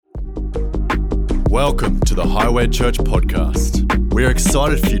Welcome to the Highway Church podcast. We are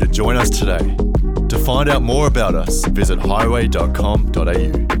excited for you to join us today. To find out more about us, visit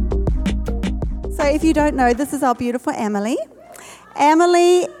highway.com.au. So if you don't know, this is our beautiful Emily.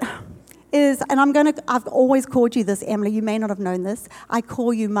 Emily is, and I've always called you this, Emily. You may not have known this. I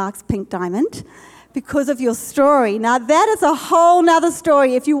call you Mark's Pink Diamond because of your story. Now that is a whole nother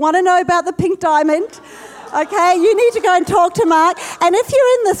story. If you want to know about the Pink Diamond, okay, you need to go and talk to Mark. And if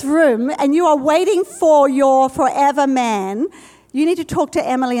you're in this room and you are waiting for your forever man, you need to talk to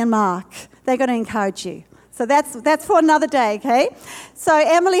Emily and Mark. They're going to encourage you. So that's for another day, okay? So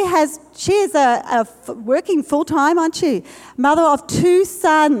Emily she is working full-time, aren't you? Mother of 2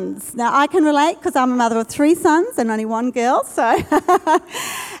 sons. Now I can relate because I'm a mother of 3 sons and only 1 girl, so.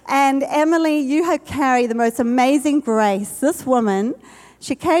 And Emily, you have carried the most amazing grace. This woman,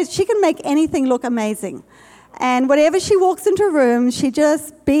 she can make anything look amazing. And whenever she walks into a room, she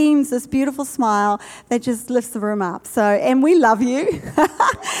just beams this beautiful smile that just lifts the room up. So, and we love you.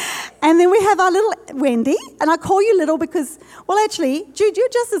 And then we have our little Wendy, and I call you little because, well, actually, Jude, you're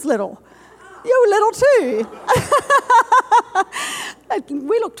just as little. You're little too.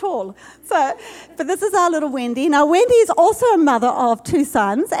 We look tall. So, but this is our little Wendy. Now, Wendy is also a mother of 2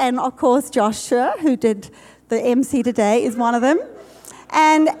 sons, and of course, Joshua, who did the MC today, is one of them.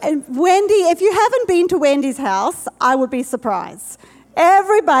 And Wendy, if you haven't been to Wendy's house, I would be surprised.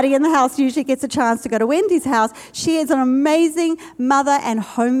 Everybody in the house usually gets a chance to go to Wendy's house. She is an amazing mother and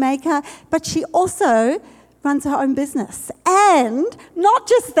homemaker, but she also runs her own business. And not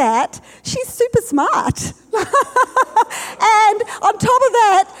just that, she's super smart. And on top of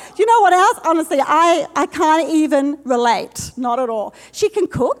that, you know what else? Honestly, I can't even relate, not at all. She can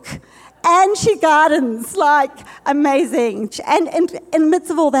cook. And she gardens, like, amazing. And in the midst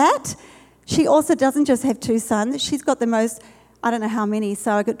of all that, she also doesn't just have 2 sons. She's got the most, I don't know how many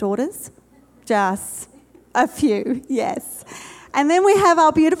surrogate daughters. Just a few, yes. And then we have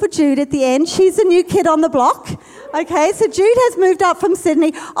our beautiful Jude at the end. She's a new kid on the block. Okay, so Jude has moved up from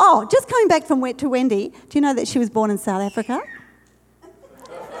Sydney. Oh, just coming back from to Wendy, do you know that she was born in South Africa?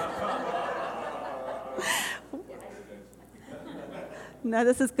 No,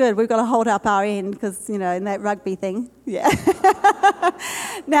 this is good. We've got to hold up our end because, in that rugby thing. Yeah.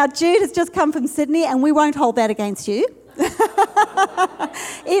 Now, Jude has just come from Sydney, and we won't hold that against you.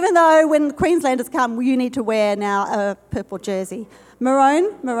 Even though when Queenslanders come, you need to wear now a purple jersey.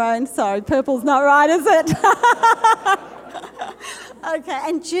 Maroon. Sorry, purple's not right, is it? Okay,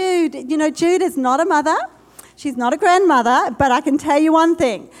 and Jude, Jude is not a mother. She's not a grandmother, but I can tell you one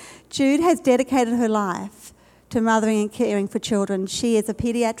thing. Jude has dedicated her life to mothering and caring for children. She is a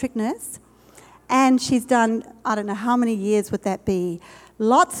paediatric nurse, and she's done, I don't know how many years would that be?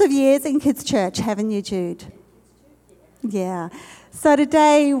 Lots of years in kids' church, haven't you, Jude? Yeah. So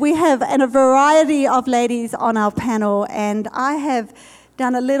today we have a variety of ladies on our panel, and I have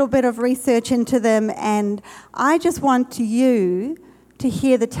done a little bit of research into them, and I just want you to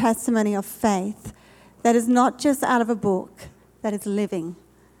hear the testimony of faith that is not just out of a book, that is living.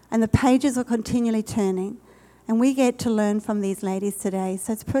 And the pages are continually turning. And we get to learn from these ladies today,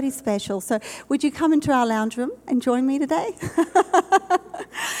 so it's pretty special. So would you come into our lounge room and join me today?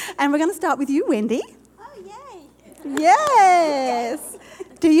 And we're going to start with you, Wendy. Oh, yay. Yes.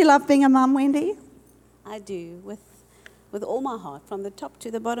 Do you love being a mum, Wendy? I do, with all my heart, from the top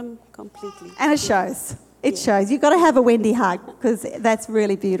to the bottom, completely. And it shows. It shows. You've got to have a Wendy hug, because that's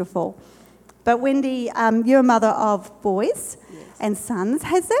really beautiful. But Wendy, you're a mother of boys and sons.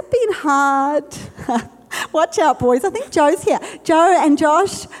 Has that been hard? Watch out, boys. I think Joe's here. Joe and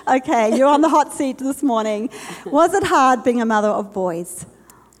Josh, okay, you're on the hot seat this morning. Was it hard being a mother of boys?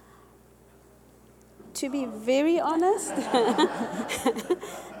 To be very honest, there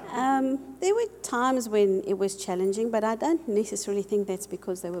were times when it was challenging, but I don't necessarily think that's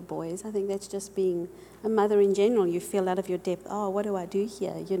because they were boys. I think that's just being a mother in general. You feel out of your depth. Oh, what do I do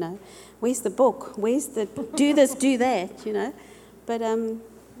here? Where's the book? Where's the do this, do that? But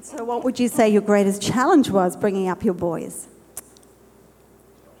So what would you say your greatest challenge was bringing up your boys?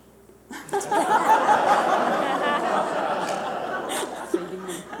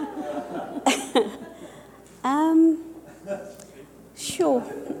 Sure.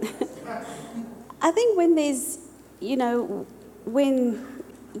 I think when there's, when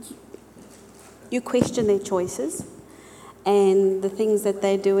you question their choices and the things that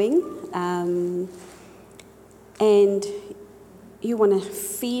they're doing, and you want to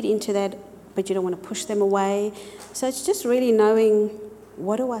feed into that, but you don't want to push them away. So it's just really knowing,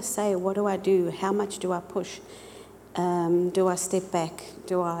 what do I say? What do I do? How much do I push? Do I step back?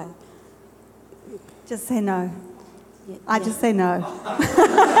 Do I... Just say no. I just say no.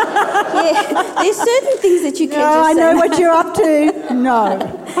 There's certain things that you can No, just I say. know what you're up to. No.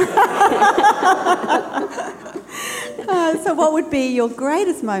 So what would be your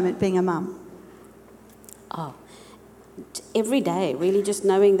greatest moment being a mum? Oh, every day, really, just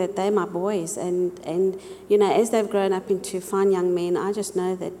knowing that they're my boys, and as they've grown up into fine young men, I just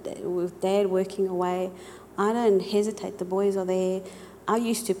know that with Dad working away, I don't hesitate. The boys are there. I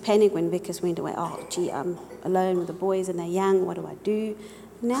used to panic when Vickers went away. Oh, gee, I'm alone with the boys and they're young. What do I do?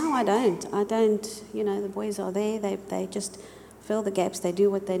 Now I don't. The boys are there. They just fill the gaps. They do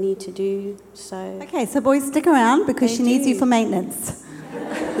what they need to do. So Okay, so boys, stick around because They she needs do. you for maintenance.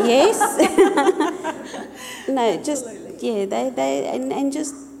 yes. No, just they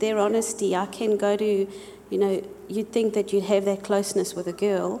just their honesty. I can go to, you'd think that you'd have that closeness with a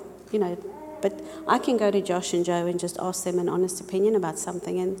girl, but I can go to Josh and Joe and just ask them an honest opinion about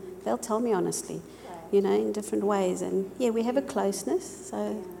something, and they'll tell me honestly, in different ways. And we have a closeness.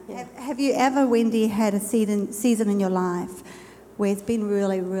 So yeah. Have you ever, Wendy, had a season in your life where it's been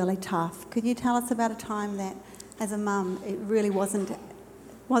really, really tough? Could you tell us about a time that, as a mum, it really wasn't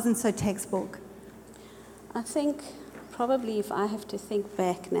so textbook? I think probably if I have to think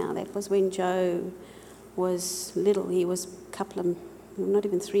back now, that was when Joe was little. He was not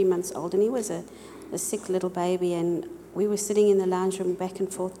even 3 months old, and he was a sick little baby, and we were sitting in the lounge room back and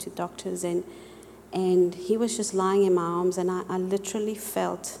forth to doctors, and he was just lying in my arms, and I literally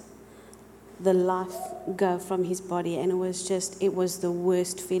felt the life go from his body, and it was the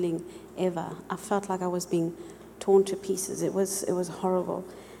worst feeling ever. I felt like I was being torn to pieces. It was horrible.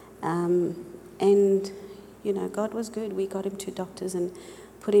 And God was good. We got him to doctors and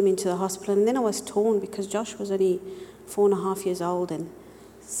put him into the hospital, and then I was torn because Josh was only 4.5 years old and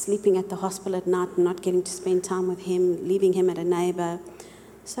sleeping at the hospital at night and not getting to spend time with him, leaving him at a neighbour.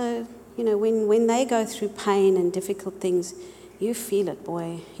 So, when they go through pain and difficult things, you feel it,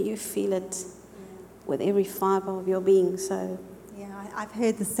 boy. You feel it with every fibre of your being. So, Yeah, I've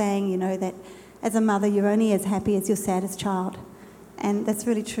heard the saying, that as a mother, you're only as happy as your saddest child. And that's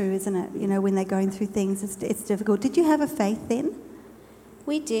really true, isn't it? When they're going through things, it's difficult. Did you have a faith then?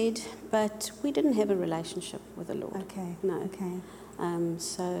 we did, but we didn't have a relationship with the Lord. Okay. No. Okay.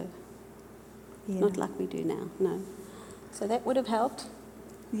 So Yeah. not like we do now, no. So that would have helped.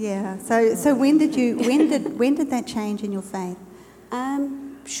 Yeah. So when did that change in your faith?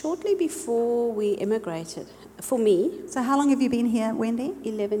 Shortly before we immigrated, for me, So how long have you been here, Wendy?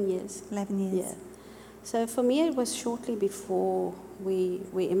 11 years. 11 years. Yeah. So for me, it was shortly before we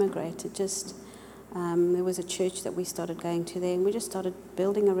immigrated. Just there was a church that we started going to there, and we just started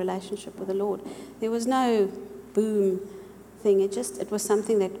building a relationship with the Lord. There was no boom thing. It was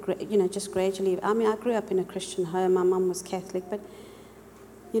something that just gradually. I mean, I grew up in a Christian home. My mum was Catholic, but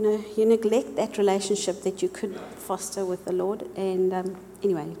you neglect that relationship that you could foster with the Lord. And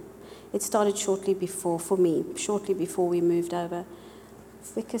anyway, it started shortly before we moved over.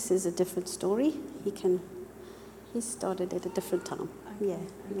 Vickers is a different story. He started at a different time. Okay.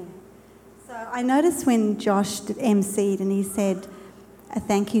 Yeah. So I noticed when Josh did MC'd and he said a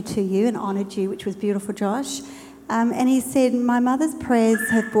thank you to you and honoured you, which was beautiful, Josh. And he said, my mother's prayers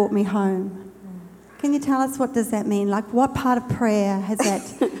have brought me home. Can you tell us what does that mean? Like what part of prayer has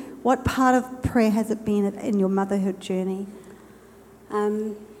it been in your motherhood journey?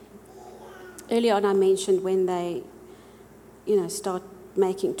 Earlier on I mentioned when they, start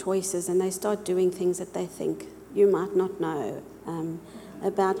making choices and they start doing things that they think you might not know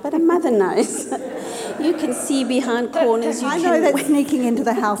about, but a mother knows. You can see behind corners. I know that sneaking into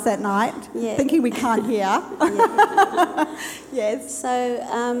the house at night, Yeah. thinking we can't hear. Yeah. Yes.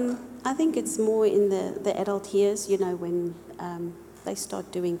 So I think it's more in the adult years, when they start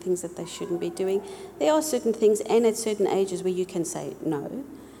doing things that they shouldn't be doing. There are certain things and at certain ages where you can say no,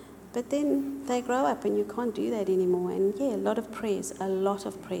 but then they grow up and you can't do that anymore. And a lot of prayers.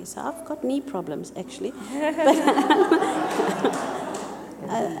 So I've got knee problems actually,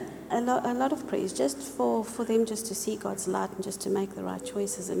 but a lot of prayers just for them just to see God's light and just to make the right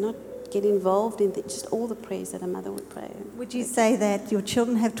choices and not get involved in just all the prayers that a mother would pray. Would you say that your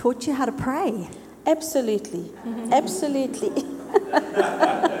children have taught you how to pray? Absolutely. Absolutely.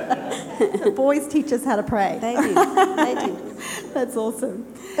 The boys teach us how to pray. They do. That's awesome.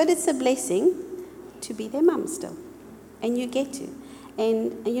 But it's a blessing to be their mum still. And you get to.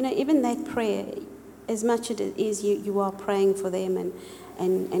 And even that prayer, as much as it is you are praying for them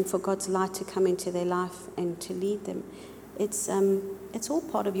and for God's light to come into their life and to lead them, it's all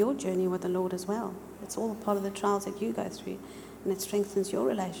part of your journey with the Lord as well. It's all part of the trials that you go through. And it strengthens your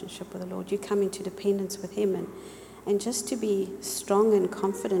relationship with the Lord. You come into dependence with Him and just to be strong and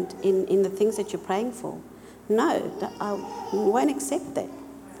confident in the things that you're praying for. No, I won't accept that.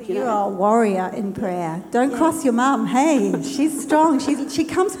 You You're know? a warrior in prayer. Don't cross your mum. Hey, she's strong. She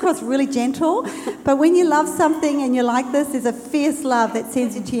comes across really gentle, but when you love something and you're like this, there's a fierce love that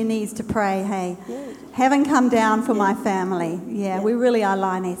sends you to your knees to pray. Hey, heaven come down for my family. Yeah, we really are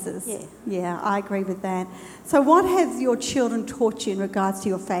lionesses. Yeah, I agree with that. So what have your children taught you in regards to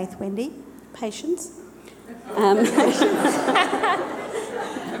your faith, Wendy? Patience. We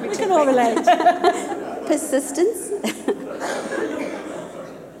can all relate. Persistence.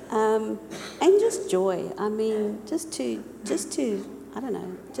 And just joy. I mean, just to I don't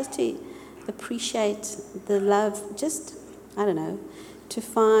know, just to appreciate the love. Just, I don't know, to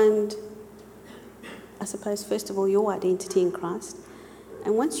find, I suppose, first of all, your identity in Christ.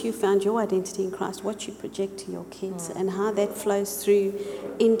 And once you've found your identity in Christ, what you project to your kids and how that flows through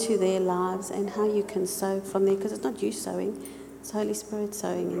into their lives and how you can sow from there, because it's not you sowing, it's Holy Spirit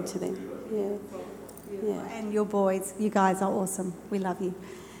sowing into them. Yeah. And your boys, you guys are awesome. We love you.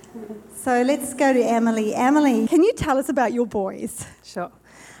 So let's go to Emily. Emily, can you tell us about your boys? Sure.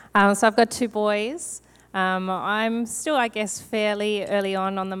 So I've got two boys. I'm still, I guess, fairly early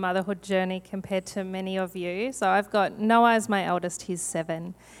on the motherhood journey compared to many of you. So I've got Noah as my eldest, he's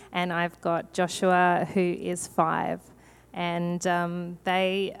 7, and I've got Joshua, who is 5. And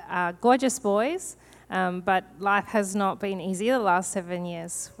they are gorgeous boys, but life has not been easy the last 7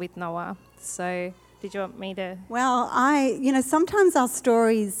 years with Noah. So did you want me to? Well, sometimes our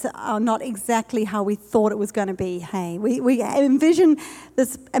stories are not exactly how we thought it was going to be. Hey, we envision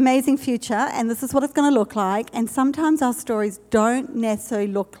this amazing future and this is what it's going to look like. And sometimes our stories don't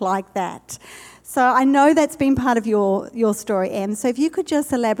necessarily look like that. So I know that's been part of your story, Em. So if you could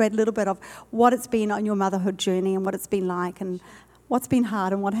just elaborate a little bit of what it's been on your motherhood journey and what it's been like and what's been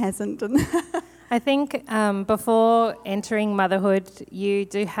hard and what hasn't. I think before entering motherhood, you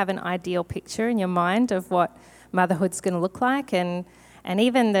do have an ideal picture in your mind of what motherhood's going to look like, and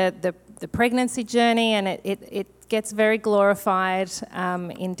even the pregnancy journey, and it gets very glorified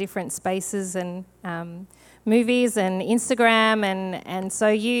in different spaces and movies and Instagram, and so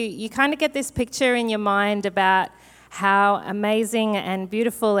you kind of get this picture in your mind about how amazing and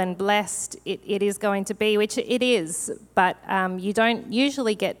beautiful and blessed it is going to be, which it is, but you don't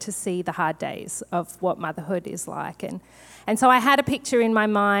usually get to see the hard days of what motherhood is like. And so I had a picture in my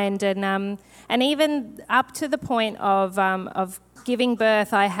mind, and even up to the point of giving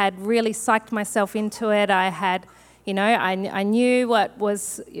birth, I had really psyched myself into it. I had, I knew what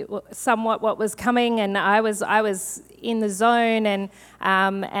was somewhat what was coming, and I was in the zone, and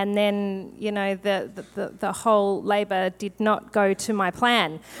then the whole labour did not go to my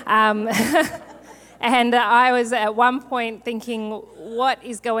plan, and I was at one point thinking, what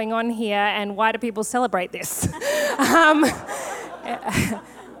is going on here, and why do people celebrate this?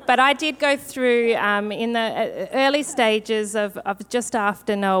 But I did go through, in the early stages of just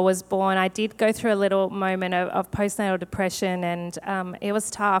after Noah was born, I did go through a little moment of postnatal depression, and it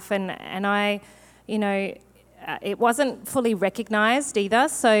was tough, and I, it wasn't fully recognised either.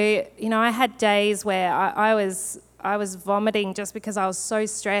 So, I had days where I was vomiting just because I was so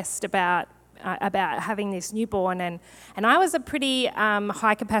stressed about having this newborn, and I was a pretty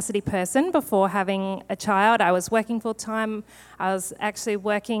high capacity person before having a child. I was working full time. I was actually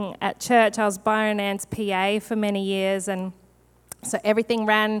working at church. I was Byron Ann's PA for many years, and so everything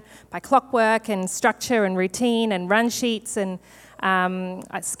ran by clockwork and structure and routine and run sheets and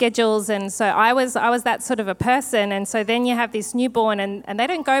schedules, and so I was that sort of a person. And so then you have this newborn, and they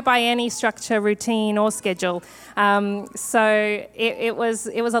don't go by any structure, routine, or schedule. So it was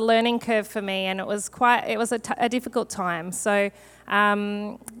a learning curve for me, and it was a difficult time. So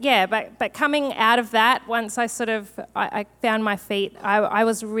but coming out of that, once I found my feet, I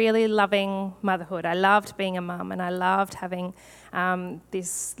was really loving motherhood. I loved being a mum, and I loved having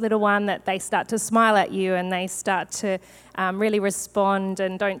this little one that they start to smile at you, and they start to really respond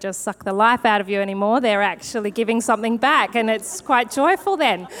and don't just suck the life out of you anymore. They're actually giving something back, and it's quite joyful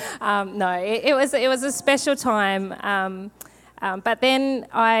then. It was a special time. But then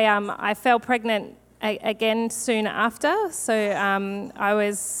I fell pregnant again soon after. So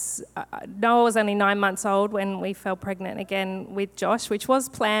Noah was only 9 months old when we fell pregnant again with Josh, which was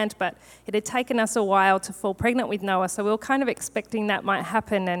planned, but it had taken us a while to fall pregnant with Noah. So we were kind of expecting that might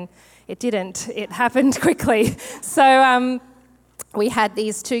happen, and it didn't. It happened quickly. So we had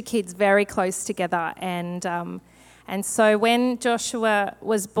these two kids very close together, and so when Joshua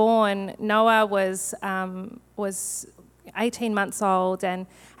was born, Noah was 18 months old, and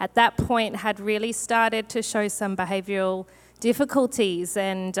at that point had really started to show some behavioural difficulties,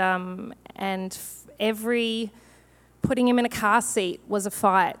 and every putting him in a car seat was a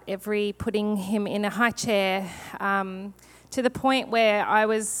fight. Every putting him in a high chair to the point where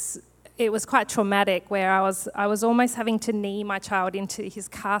it was quite traumatic, where I was almost having to knee my child into his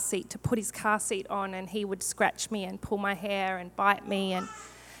car seat to put his car seat on, and he would scratch me and pull my hair and bite me,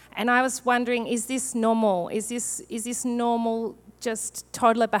 and I was wondering, is this normal? Is this normal, just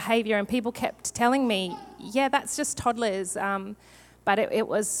toddler behaviour? And people kept telling me, yeah, that's just toddlers, but it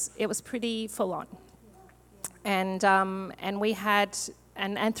was pretty full on, and we had.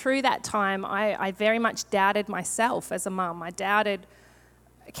 And through that time, I very much doubted myself as a mum. I doubted,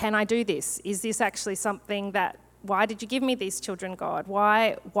 can I do this? Is this actually something why did you give me these children, God?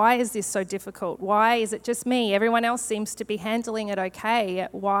 Why is this so difficult? Why is it just me? Everyone else seems to be handling it okay.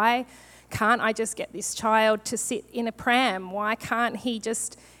 Why can't I just get this child to sit in a pram? Why can't he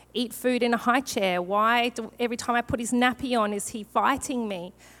just eat food in a high chair? Every time I put his nappy on, is he fighting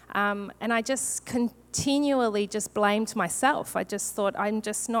me? And I just continually just blamed myself. I just thought, I'm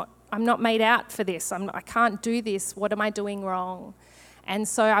not made out for this. I can't do this. What am I doing wrong? And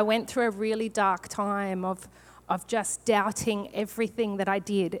so I went through a really dark time of just doubting everything that I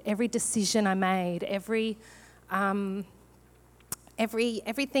did, every decision I made, everything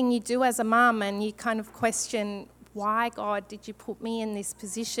you do as a mum, and you kind of question, why, God, did you put me in this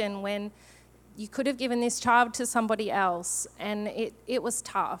position when you could have given this child to somebody else? And it was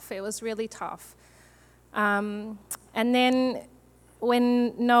tough. It was really tough. And then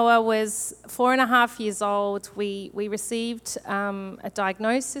when Noah was 4.5 years old, we received a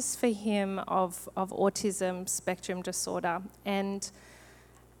diagnosis for him of autism spectrum disorder. And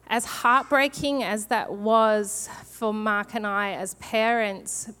as heartbreaking as that was for Mark and I as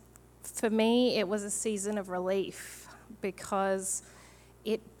parents, for me it was a season of relief, because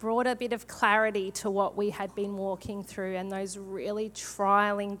it brought a bit of clarity to what we had been walking through, and those really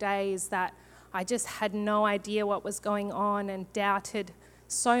trialing days that I just had no idea what was going on and doubted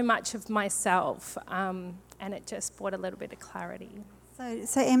so much of myself, and it just brought a little bit of clarity.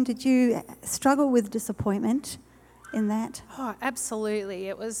 So Em, did you struggle with disappointment in that? Oh, absolutely.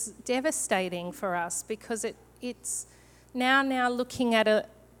 It was devastating for us, because it's now looking at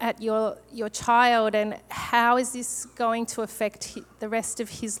your child, and how is this going to affect the rest of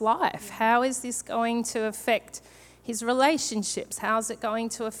his life? How is this going to affect his relationships? How is it going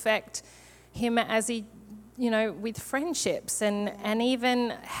to affect him as he, with friendships, and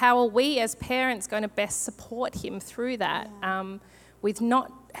even how are we as parents going to best support him through that, with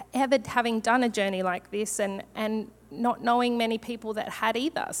not ever having done a journey like this, and not knowing many people that had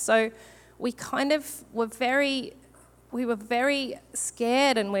either. So we kind of were very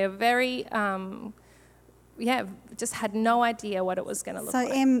scared, and we were very, just had no idea what it was going to look like.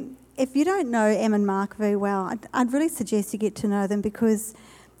 So Em, if you don't know Em and Mark very well, I'd really suggest you get to know them, because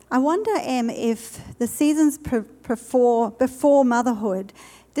I wonder, Em, if the seasons before motherhood,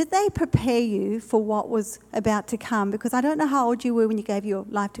 did they prepare you for what was about to come? Because I don't know how old you were when you gave your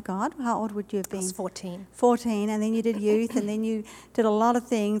life to God. How old would you have been? I was 14. 14, and then you did youth, and then you did a lot of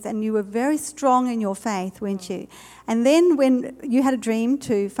things, and you were very strong in your faith, weren't you? And then when you had a dream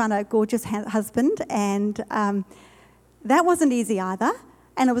to find a gorgeous husband, and that wasn't easy either,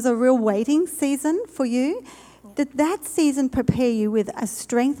 and it was a real waiting season for you. Did that season prepare you with a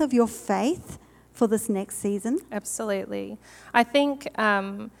strength of your faith for this next season? Absolutely. I think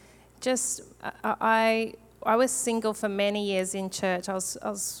I was single for many years in church. I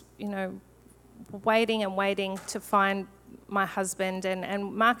was waiting to find my husband,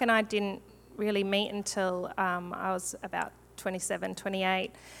 and Mark and I didn't really meet until I was about 27,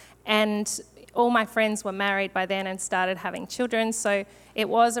 28, and all my friends were married by then and started having children, so it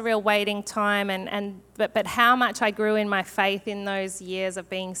was a real waiting time, but how much I grew in my faith in those years of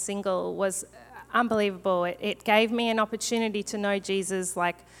being single was unbelievable. It gave me an opportunity to know Jesus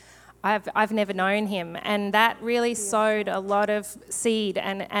like I've never known him, and that really sowed a lot of seed,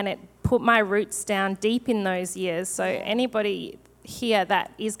 and it put my roots down deep in those years. So anybody here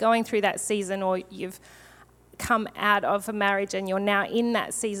that is going through that season, or you've come out of a marriage and you're now in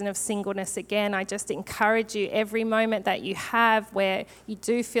that season of singleness again, I just encourage you, every moment that you have where you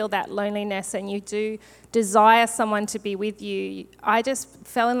do feel that loneliness and you do desire someone to be with you, I just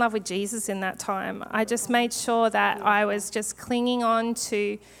fell in love with Jesus in that time. I just made sure that I was just clinging on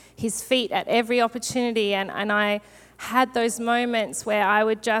to his feet at every opportunity, and I had those moments where I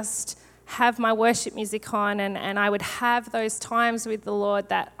would just have my worship music on, and I would have those times with the Lord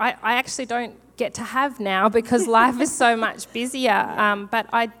that I actually don't get to have now because life is so much busier, but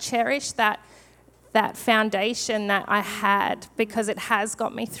I cherish that foundation that I had, because it has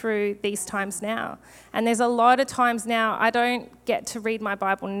got me through these times now. And there's a lot of times now I don't get to read my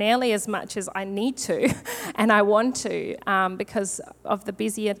Bible nearly as much as I need to and I want to, because of the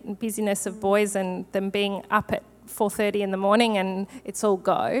busyness of boys and them being up at 4:30 in the morning and it's all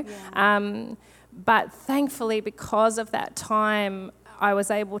go. Yeah. But thankfully, because of that time, I was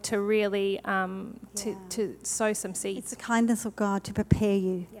able to really to sow some seeds. It's the kindness of God to prepare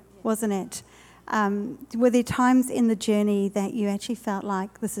you, wasn't it? Were there times in the journey that you actually felt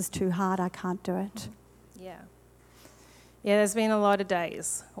like, this is too hard, I can't do it? Yeah. Yeah, there's been a lot of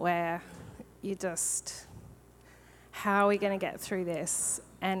days where you just, how are we going to get through this?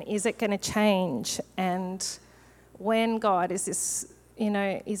 And is it going to change? And when God, is this,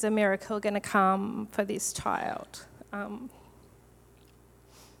 is a miracle going to come for this child?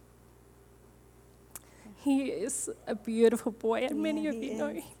 He is a beautiful boy, and many of you know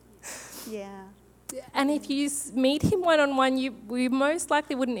him. Yeah. And if you meet him one-on-one, we most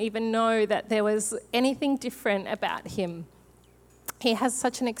likely wouldn't even know that there was anything different about him. He has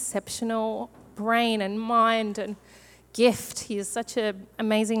such an exceptional brain and mind and gift. He is such an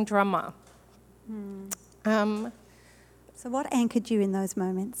amazing drummer. So what anchored you in those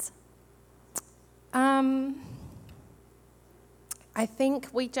moments? I think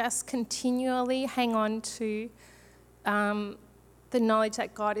we just continually hang on to the knowledge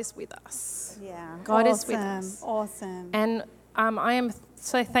that God is with us. Yeah. God is with us. Awesome. And I am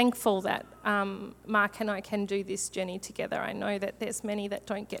so thankful that Mark and I can do this journey together. I know that there's many that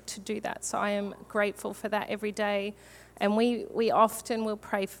don't get to do that, so I am grateful for that every day. And we often will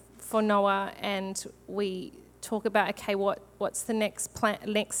pray for Noah, and we talk about, okay, what's the next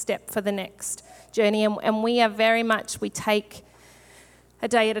step for the next journey? And we are very much, we take a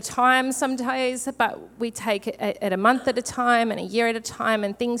day at a time some days, but we take it at a month at a time and a year at a time,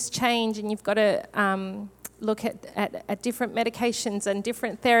 and things change, and you've got to look at different medications and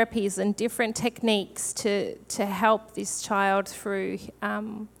different therapies and different techniques to help this child through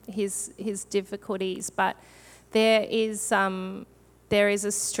his difficulties. But there is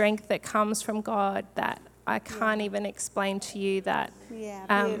a strength that comes from God that I can't even explain to you, that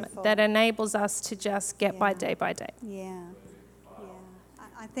that enables us to just get by day by day. Yeah.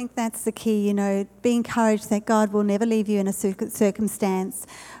 I think that's the key, be encouraged that God will never leave you in a circumstance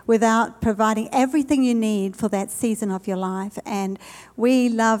without providing everything you need for that season of your life. And we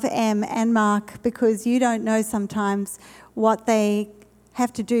love Em and Mark because you don't know sometimes what they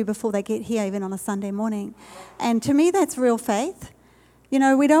have to do before they get here, even on a Sunday morning. And to me, that's real faith.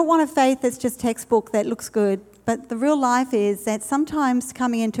 We don't want a faith that's just textbook that looks good. But the real life is that sometimes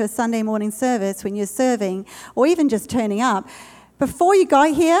coming into a Sunday morning service when you're serving, or even just turning up, before you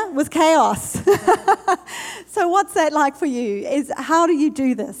got here was chaos. So what's that like for you? How do you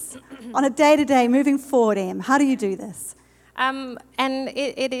do this on a day-to-day moving forward, Em? How do you do this? And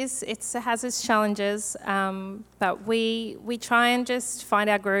it has its challenges, but we try and just find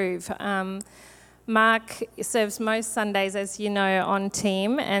our groove. Mark serves most Sundays, as you know, on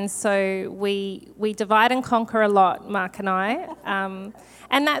team, and so we divide and conquer a lot, Mark and I.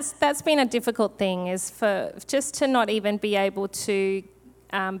 And that's been a difficult thing, is for just to not even be able to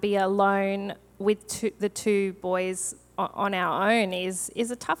be alone with the two boys on our own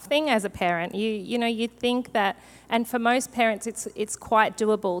is a tough thing as a parent. You think that, and for most parents it's quite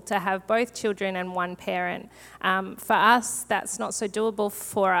doable to have both children and one parent. For us, that's not so doable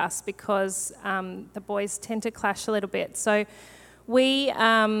for us because the boys tend to clash a little bit. So we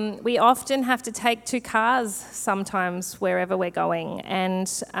often have to take two cars sometimes wherever we're going, and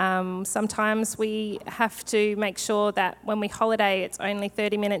sometimes we have to make sure that when we holiday it's only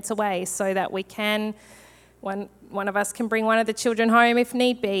 30 minutes away so that we can, one of us can bring one of the children home if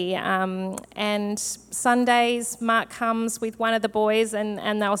need be. And Sundays, Mark comes with one of the boys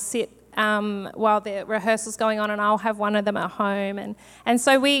and they'll sit while the rehearsal's going on, and I'll have one of them at home. And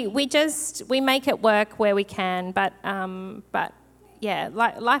so we make it work where we can, but yeah,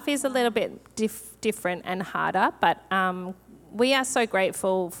 life is a little bit different and harder, but we are so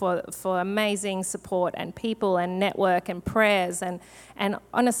grateful for amazing support and people and network and prayers. And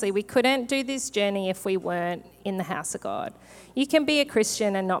honestly, we couldn't do this journey if we weren't in the house of God. You can be a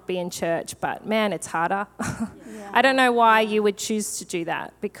Christian and not be in church, but man, it's harder. Yeah. I don't know why you would choose to do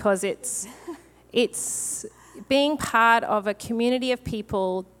that, because it's being part of a community of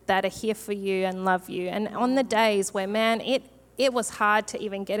people that are here for you and love you. And on the days where, man, it was hard to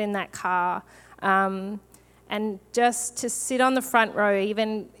even get in that car, and just to sit on the front row,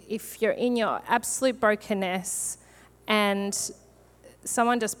 even if you're in your absolute brokenness, and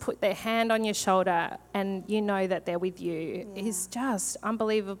someone just put their hand on your shoulder and you know that they're with you, is just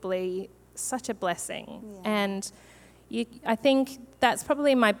unbelievably such a blessing. Yeah. And I think that's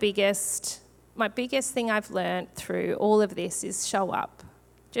probably my biggest thing I've learned through all of this is show up.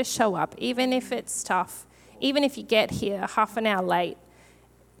 Just show up, even if it's tough. Even if you get here half an hour late,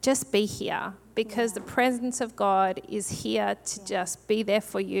 just be here, because the presence of God is here to just be there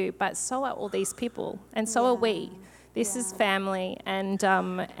for you. But so are all these people, and so are we. This is family, and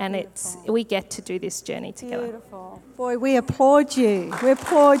we get to do this journey together. Beautiful. Boy, we applaud you. We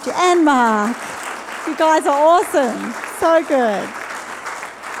applaud you. And Mark. You guys are awesome. So good.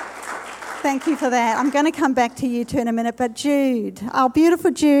 Thank you for that. I'm going to come back to you two in a minute, but Jude, our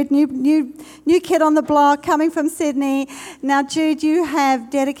beautiful Jude, new kid on the block, coming from Sydney. Now, Jude, you have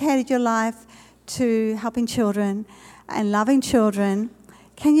dedicated your life to helping children and loving children.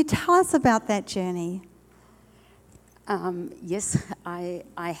 Can you tell us about that journey? Yes, I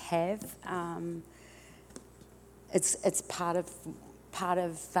have. It's part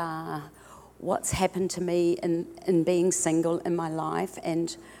of what's happened to me in being single in my life,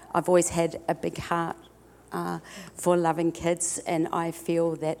 and I've always had a big heart for loving kids, and I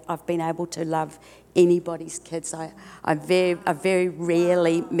feel that I've been able to love anybody's kids. I very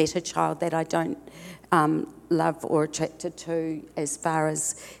rarely met a child that I don't love or attracted to, as far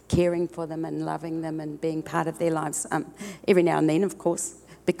as caring for them and loving them and being part of their lives. Every now and then, of course,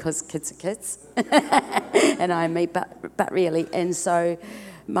 because kids are kids, and I me, but really. And so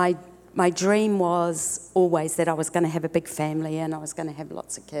my dream was always that I was going to have a big family and I was going to have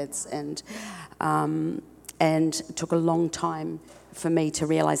lots of kids, and it took a long time for me to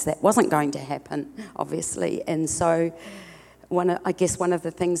realise that wasn't going to happen, obviously. And so I guess one of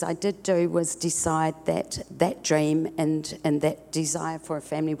the things I did do was decide that dream and that desire for a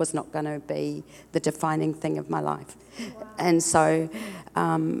family was not going to be the defining thing of my life. Wow. And so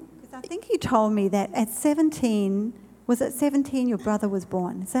I think you told me that at 17, was it 17 your brother was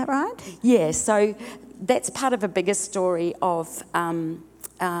born? Is that right? Yeah, so that's part of a bigger story of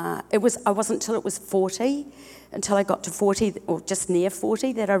I wasn't until it was 40, until I got to 40 or just near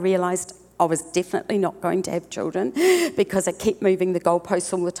 40, that I realised I was definitely not going to have children, because I kept moving the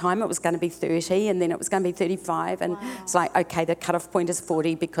goalposts all the time. It was going to be 30 and then it was going to be 35, and it's like, okay, the cut-off point is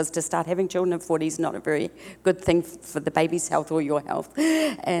 40, because to start having children at 40 is not a very good thing for the baby's health or your health.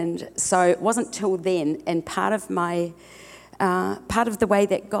 And so it wasn't till then, and part of the way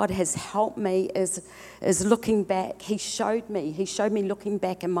that God has helped me is looking back. He showed me looking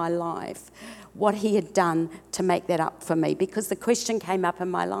back in my life what he had done to make that up for me, because the question came up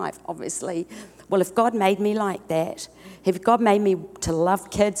in my life, obviously, well, if God made me like that, if God made me to love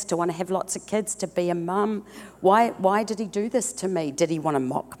kids, to want to have lots of kids, to be a mum, why did he do this to me? Did he want to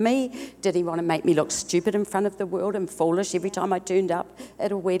mock me? Did he want to make me look stupid in front of the world and foolish every time I turned up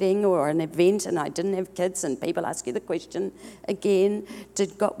at a wedding or an event and I didn't have kids, and people ask you the question again,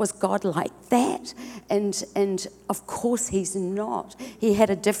 was God like that? And of course he's not. He had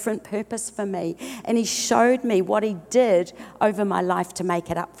a different purpose for me, and he showed me what he did over my life to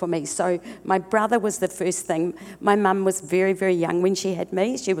make it up for me. So my brother was the first thing. My mum was very, very young when she had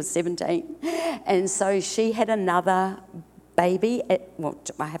me. She was 17. And so she had another baby.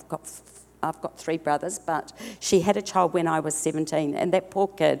 I've got three brothers, but she had a child when I was 17, and that poor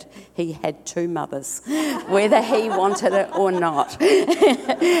kid, he had two mothers, whether he wanted it or not.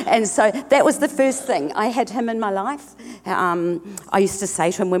 And so that was the first thing. I had him in my life. I used to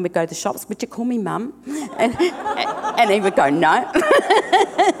say to him when we'd go to the shops, "Would you call me Mum?" And he would go, "No."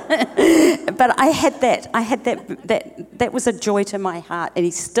 But I had that was a joy to my heart, and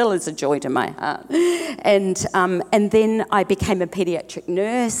he still is a joy to my heart. And then I became a paediatric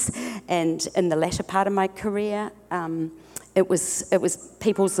nurse, and in the latter part of my career, it was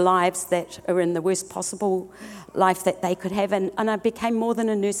people's lives that are in the worst possible life that they could have, and I became more than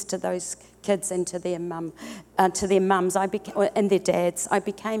a nurse to those kids and to their mums, and their dads. I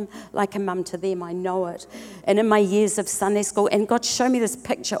became like a mum to them. I know it. And in my years of Sunday school, and God showed me this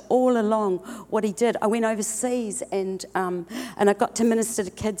picture all along what he did. I went overseas and I got to minister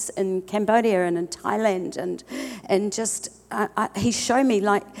to kids in Cambodia and in Thailand, and just he showed me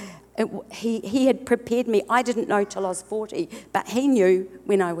like. He had prepared me. I didn't know till I was 40, but he knew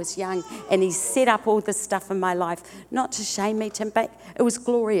when I was young, and he set up all this stuff in my life, not to shame me, it was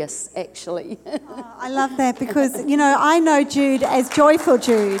glorious, actually. Oh, I love that, because, I know Jude as Joyful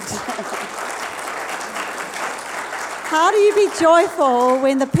Jude. How do you be joyful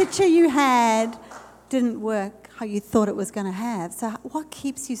when the picture you had didn't work how you thought it was going to have? So what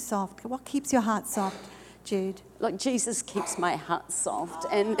keeps you soft? What keeps your heart soft, Jude? Like, Jesus keeps my heart soft.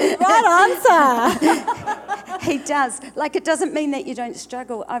 And right answer. He does. Like, it doesn't mean that you don't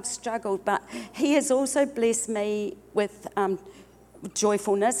struggle. I've struggled, but he has also blessed me with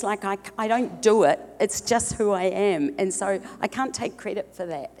joyfulness. Like, I don't do it. It's just who I am. And so I can't take credit for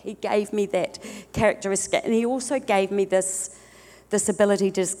that. He gave me that characteristic. And he also gave me this ability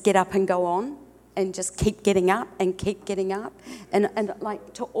to just get up and go on. and just keep getting up and keep getting up. And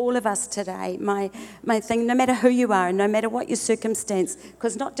like to all of us today, my thing, no matter who you are and no matter what your circumstance,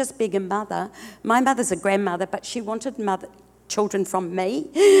 because not just being a mother, my mother's a grandmother, but she wanted children from me,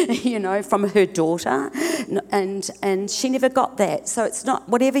 from her daughter, and she never got that. So it's not,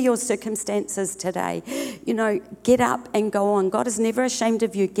 whatever your circumstances today, get up and go on. God is never ashamed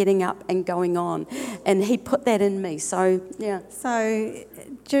of you getting up and going on, and he put that in me. So yeah. So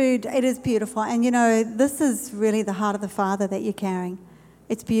Jude, it is beautiful, and this is really the heart of the Father that you're carrying.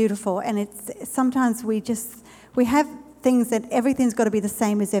 It's beautiful, and it's sometimes we have things that everything's got to be the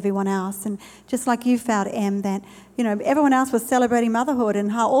same as everyone else. And just like you felt, Em, that, everyone else was celebrating motherhood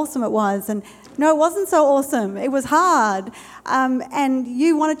and how awesome it was. And no, it wasn't so awesome. It was hard. And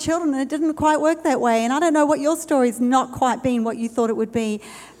you wanted children and it didn't quite work that way. And I don't know what your story's not quite been what you thought it would be.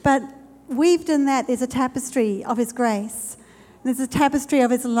 But weaved in that, there's a tapestry of his grace. There's a tapestry of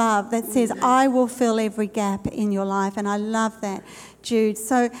his love that says, I will fill every gap in your life. And I love that, Jude.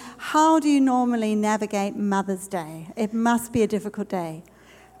 So how do you normally navigate Mother's Day? It must be a difficult day.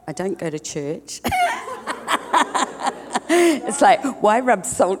 I don't go to church. It's like, why rub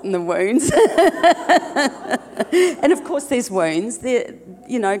salt in the wounds? And of course there's wounds.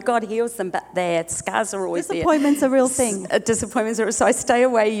 God heals them, but their scars are always Disappointment's there. a real thing. Disappointments are, so I stay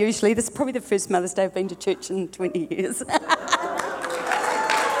away usually. This is probably the first Mother's Day I've been to church in 20 years.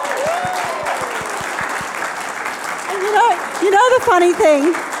 The funny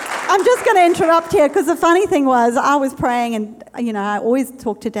thing, I'm just going to interrupt here because the funny thing was I was praying and, I always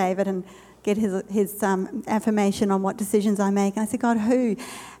talk to David and get his affirmation on what decisions I make. And I said, God, who?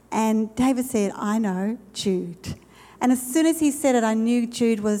 And David said, I know, Jude. And as soon as he said it, I knew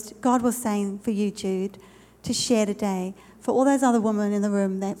God was saying for you, Jude, to share today for all those other women in the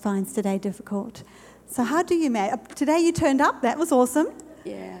room that finds today difficult. So how do you manage? Today you turned up. That was awesome.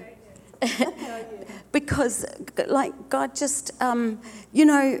 Yeah. Because, God just,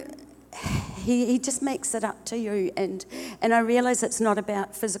 He just makes it up to you. And I realise it's not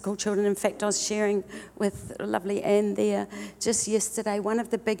about physical children. In fact, I was sharing with lovely Anne there just yesterday, one of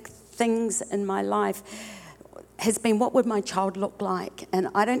the big things in my life has been, what would my child look like? And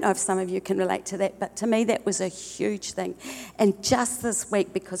I don't know if some of you can relate to that, but to me that was a huge thing. And just this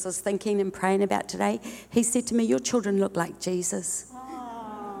week, because I was thinking and praying about today, he said to me, your children look like Jesus.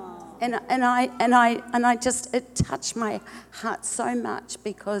 And I just, it touched my heart so much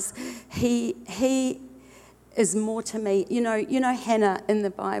because he is more to me. You know Hannah in the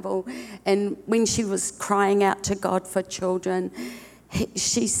Bible, and when she was crying out to God for children,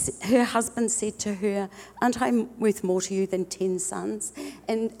 her husband said to her, aren't I worth more to you than 10 sons?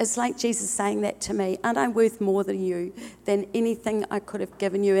 And it's like Jesus saying that to me, aren't I worth more than you, than anything I could have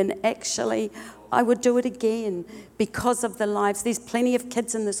given you? And actually, I would do it again because of the lives. There's plenty of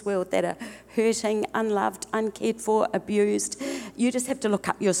kids in this world that are hurting, unloved, uncared for, abused. You just have to look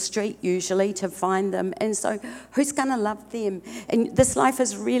up your street usually to find them. And so who's going to love them? And this life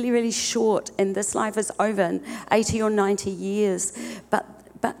is really, really short, and this life is over in 80 or 90 years. But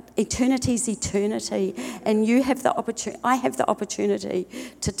eternity's eternity, and you have the opportunity. I have the opportunity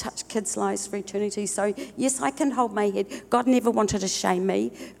to touch kids' lives for eternity. So yes, I can hold my head. God never wanted to shame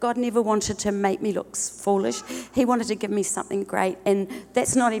me. God never wanted to make me look foolish. He wanted to give me something great, and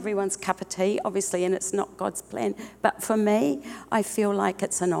that's not everyone's cup of tea, obviously, and it's not God's plan. But for me, I feel like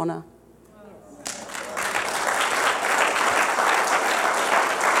it's an honour.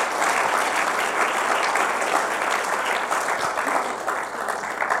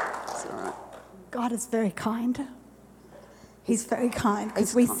 God is very kind. He's very kind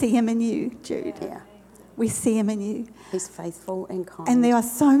because we see him in you, Jude. Yeah. We see him in you. He's faithful and kind. And there are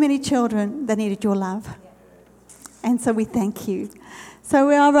so many children that needed your love. And so we thank you. So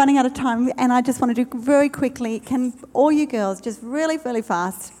we are running out of time, and I just want to do very quickly, can all you girls just really, really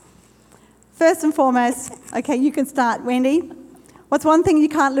fast. First and foremost, okay, you can start, Wendy. What's one thing you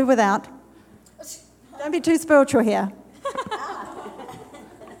can't live without? Don't be too spiritual here.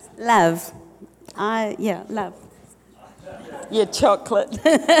 Love. Love. Yeah, chocolate.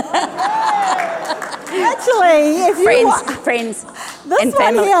 Actually, if you friends, this and one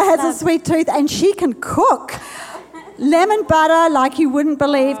family. here has a sweet tooth, and she can cook. Lemon butter like you wouldn't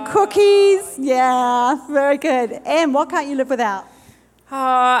believe. Cookies, yeah, very good. Em, what can't you live without?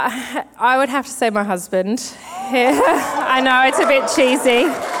 I would have to say my husband. Yeah, I know, it's a bit cheesy.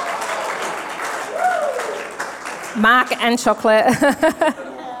 Mark and chocolate.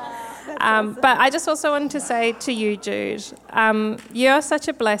 But I just also wanted to say to you, Jude, you're such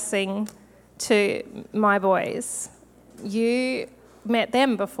a blessing to my boys. You met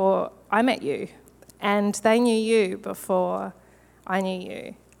them before I met you, and they knew you before I knew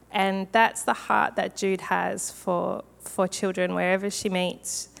you. And that's the heart that Jude has for children wherever she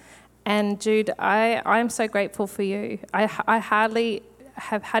meets. And Jude, I'm so grateful for you. I hardly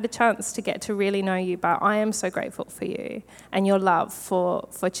have had a chance to get to really know you, but I am so grateful for you and your love for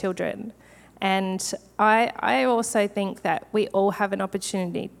children. And I also think that we all have an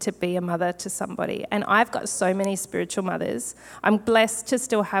opportunity to be a mother to somebody. And I've got so many spiritual mothers. I'm blessed to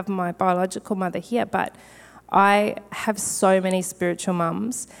still have my biological mother here, but I have so many spiritual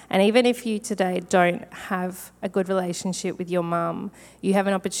mums. And even if you today don't have a good relationship with your mum, you have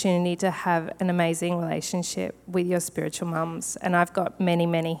an opportunity to have an amazing relationship with your spiritual mums. And I've got many,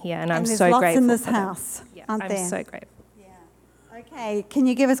 many here, and I'm so grateful. There's lots in this for them. house, Yeah, aren't there? I'm so grateful. Okay, can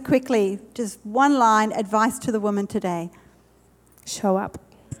you give us quickly, just one line, advice to the woman today? Show up.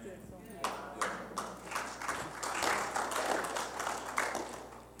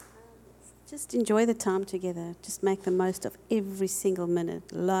 Just enjoy the time together. Just make the most of every single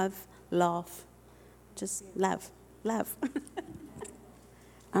minute. Love, laugh, just love.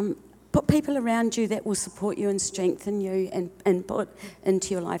 Put people around you that will support you and strengthen you and put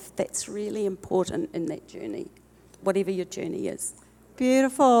into your life. That's really important in that journey, whatever your journey is.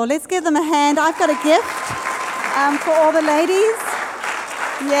 Beautiful. Let's give them a hand. I've got a gift for all the ladies.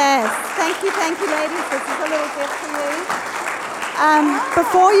 Yes. Thank you, ladies. This is a little gift for you.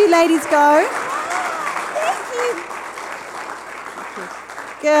 Before you ladies go, thank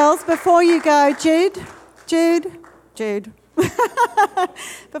you. Girls, before you go, Jude.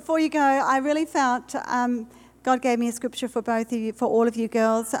 Before you go, I really felt God gave me a scripture for both of you, for all of you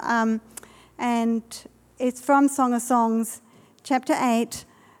girls, and it's from Song of Songs, chapter 8,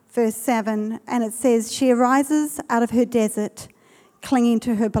 verse 7, and it says, "She arises out of her desert, clinging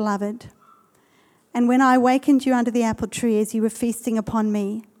to her beloved. And when I awakened you under the apple tree as you were feasting upon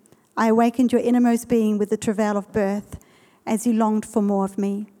me, I awakened your innermost being with the travail of birth as you longed for more of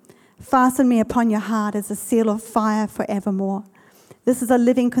me. Fasten me upon your heart as a seal of fire forevermore. This is a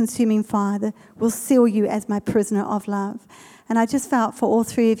living, consuming fire that will seal you as my prisoner of love." And I just felt for all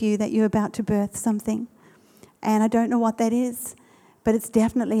three of you that you're about to birth something. And I don't know what that is, but it's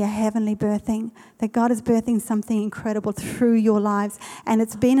definitely a heavenly birthing, that God is birthing something incredible through your lives. And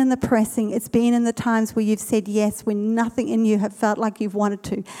it's been in the pressing, it's been in the times where you've said yes, when nothing in you have felt like you've wanted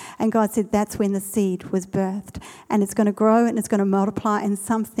to. And God said that's when the seed was birthed. And it's going to grow and it's going to multiply, and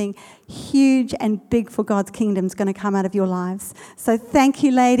something huge and big for God's kingdom is going to come out of your lives. So thank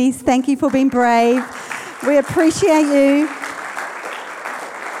you, ladies. Thank you for being brave. We appreciate you.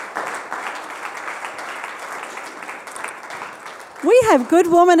 We have good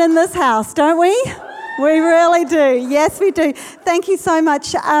women in this house, don't we? We really do. Yes, we do. Thank you so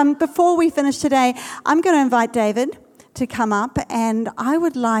much. Before we finish today, I'm going to invite David to come up, and I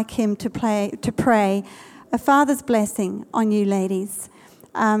would like him to pray a father's blessing on you ladies.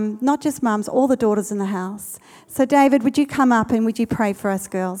 Not just mums, all the daughters in the house. So David, would you come up and would you pray for us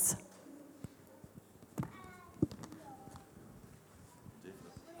girls?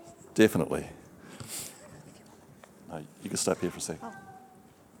 Definitely. No, you can stop here for a second. Oh,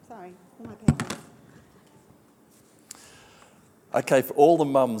 sorry. Oh, my pen. Okay, for all the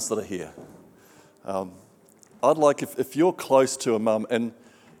mums that are here, I'd like, if you're close to a mum, and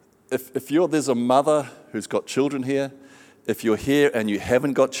if there's a mother who's got children here, if you're here and you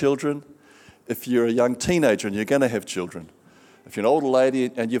haven't got children, if you're a young teenager and you're going to have children, if you're an older lady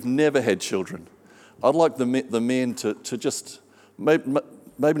and you've never had children, I'd like the men to just, maybe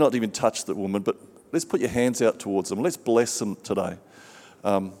not even touch the woman, but let's put your hands out towards them. Let's bless them today.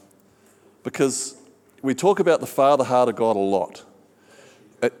 Because we talk about the Father heart of God a lot.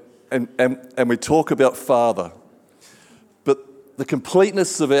 And we talk about Father. But the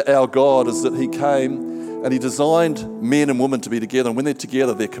completeness of our God is that He came and He designed men and women to be together. And when they're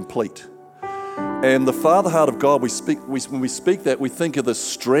together, they're complete. And the Father heart of God, when we speak that, we think of this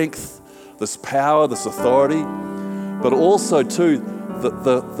strength, this power, this authority, but also too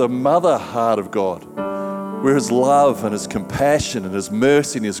the mother heart of God, where His love and His compassion and His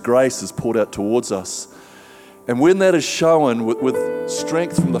mercy and His grace is poured out towards us. And when that is shown with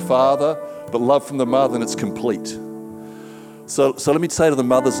strength from the Father, but love from the mother, then it's complete. So let me say to the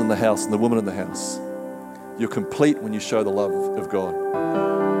mothers in the house and the women in the house, you're complete when you show the love of God.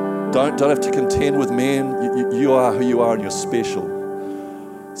 Don't have to contend with men. You are who you are and you're special.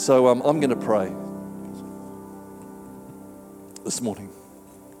 So I'm going to pray this morning.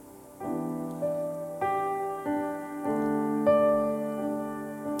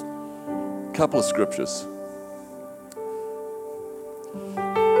 A couple of scriptures.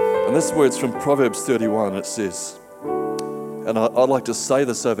 And this word's from Proverbs 31. It says, and I'd like to say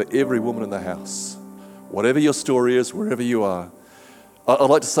this over every woman in the house, whatever your story is, wherever you are, I'd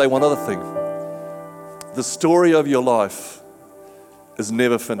like to say one other thing. The story of your life is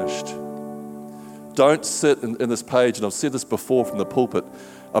never finished. Don't sit in this page, and I've said this before from the pulpit,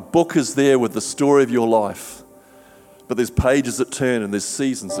 a book is there with the story of your life, but there's pages that turn and there's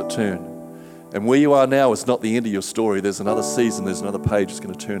seasons that turn. And where you are now is not the end of your story. There's another season, there's another page that's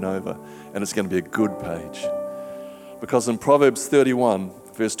going to turn over, and it's going to be a good page. Because in Proverbs 31,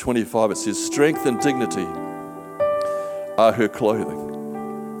 verse 25, it says, strength and dignity are her clothing.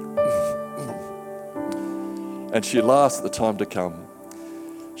 And she laughs at the time to come.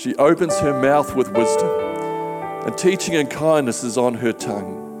 She opens her mouth with wisdom, and teaching and kindness is on her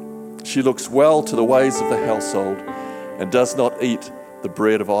tongue. She looks well to the ways of the household and does not eat the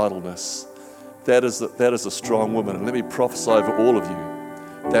bread of idleness. That is a strong woman. And let me prophesy over all of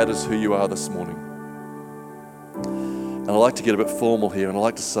you. That is who you are this morning. And I like to get a bit formal here, and I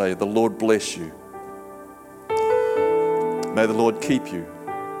like to say, the Lord bless you. May the Lord keep you.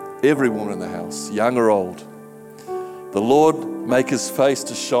 Every woman in the house, young or old. The Lord make his face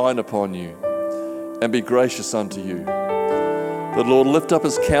to shine upon you and be gracious unto you. The Lord lift up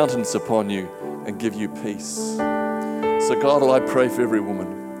his countenance upon you and give you peace. So God, I pray for every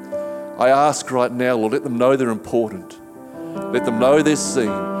woman. I ask right now, Lord, let them know they're important. Let them know they're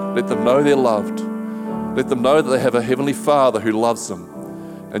seen. Let them know they're loved. Let them know that they have a Heavenly Father who loves them.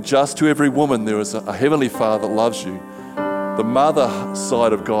 And just to every woman, there is a Heavenly Father that loves you. The mother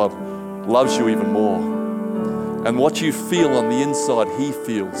side of God loves you even more. And what you feel on the inside, he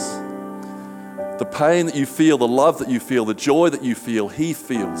feels. The pain that you feel, the love that you feel, the joy that you feel, he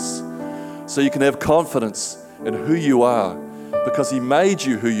feels. So you can have confidence in who you are, because he made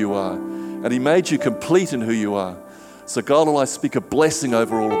you who you are, and he made you complete in who you are. So God, I speak a blessing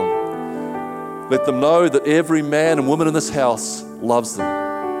over all of them. Let them know that every man and woman in this house loves them.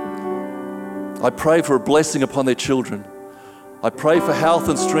 I pray for a blessing upon their children. I pray for health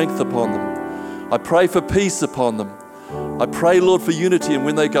and strength upon them. I pray for peace upon them. I pray, Lord, for unity, and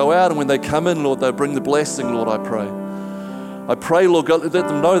when they go out and when they come in, Lord, they'll bring the blessing, Lord, I pray. I pray, Lord God, let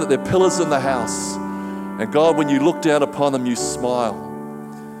them know that they're pillars in the house. And God, when you look down upon them, you smile.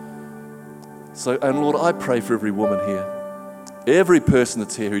 So, and Lord, I pray for every woman here, every person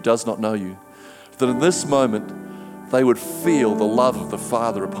that's here who does not know you, that in this moment, they would feel the love of the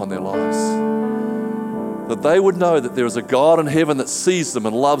Father upon their lives. That they would know that there is a God in heaven that sees them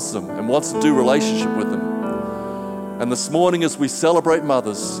and loves them and wants to do relationship with them. And this morning, as we celebrate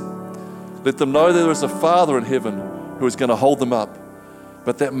mothers, let them know that there is a Father in heaven who is going to hold them up.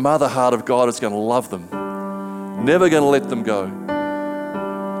 But that mother heart of God is going to love them, never going to let them go.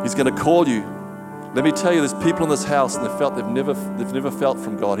 He's going to call you. Let me tell you, there's people in this house and they've never felt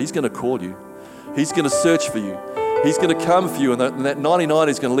from God. He's going to call you. He's going to search for you. He's going to come for you, and that 99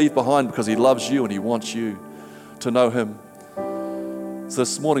 he's going to leave behind because he loves you and he wants you to know him. So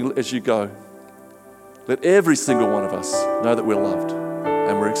this morning, as you go, let every single one of us know that we're loved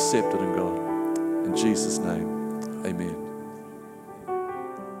and we're accepted in God. In Jesus' name, amen.